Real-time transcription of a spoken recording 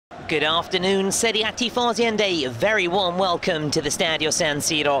Good afternoon, Serie A tifosi, and a very warm welcome to the Stadio San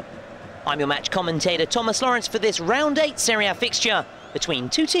Siro. I'm your match commentator Thomas Lawrence for this round 8 Serie A fixture between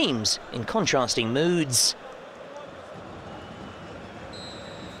two teams in contrasting moods.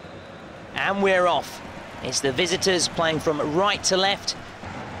 And we're off. It's the visitors playing from right to left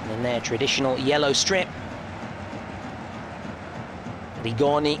in their traditional yellow strip.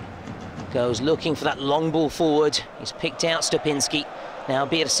 Higuain goes looking for that long ball forward. He's picked out Stupinski. Now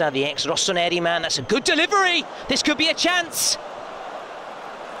Birsa, the ex-Rossoneri man, that's a good delivery! This could be a chance!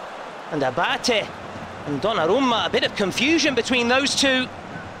 And Abate and Donnarumma, a bit of confusion between those two.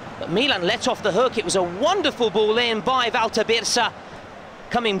 But Milan let off the hook. It was a wonderful ball in by Walter Birsa,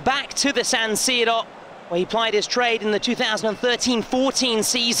 coming back to the San Siro, where he plied his trade in the 2013-14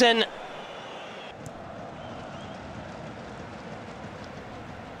 season.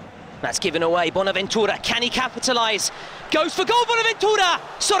 That's given away. Bonaventura, can he capitalise? Goes for goal, Bonaventura!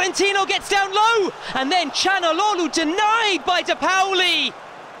 Sorrentino gets down low, and then Cianalolu denied by De Pauli.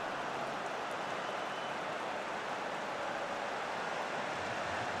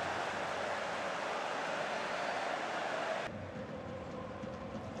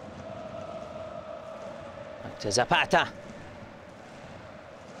 Back to Zapata.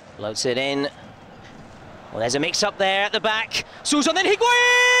 Floats it in. Well, there's a mix-up there at the back. Sousa, then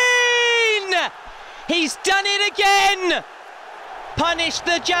Higuain! He's done it again! Punished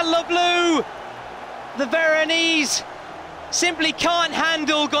the Giallo-Blue. The Veronese simply can't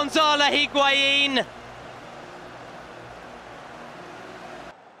handle Gonzalo Higuain.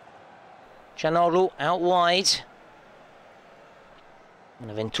 Cianalolu out wide.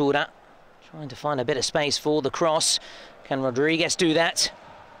 Bonaventura trying to find a bit of space for the cross. Can Rodriguez do that?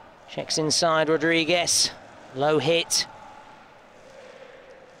 Checks inside, Rodriguez. Low hit.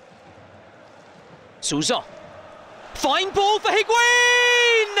 Sousa. Fine ball for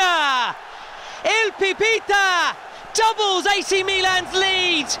Higuain! Il Pipita doubles AC Milan's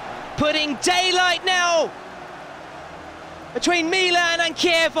lead, putting daylight now between Milan and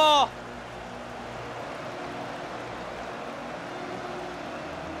Chievo.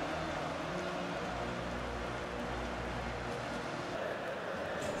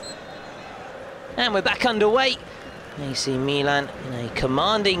 And we're back underway. AC Milan in a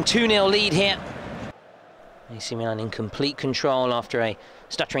commanding 2-0 lead here. AC Milan in complete control after a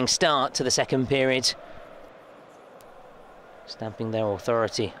stuttering start to the second period. Stamping their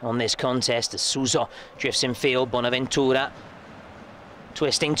authority on this contest as Sousa drifts in field. Bonaventura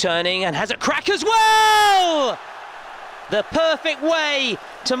twisting, turning, and has a crack as well! The perfect way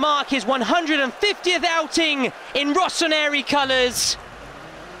to mark his 150th outing in Rossoneri colours.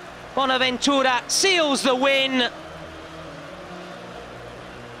 Bonaventura seals the win.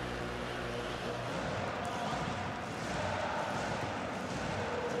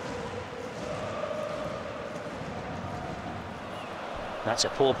 That's a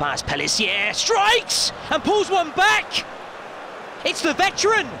poor pass. Pellissier strikes and pulls one back. It's the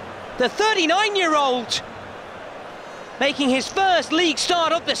veteran, the 39-year-old, making his first league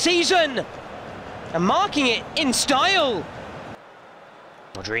start of the season and marking it in style.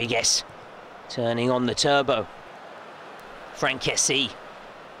 Rodriguez turning on the turbo. Frankesi.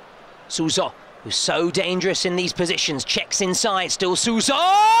 Sousa, who's so dangerous in these positions, checks inside. Still Sousa.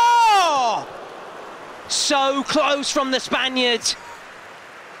 Oh! So close from the Spaniard.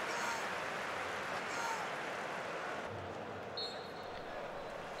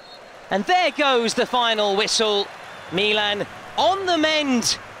 And there goes the final whistle. Milan on the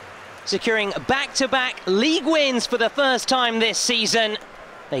mend, securing back-to-back league wins for the first time this season.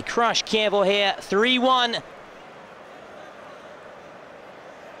 They crush Chievo here 3-1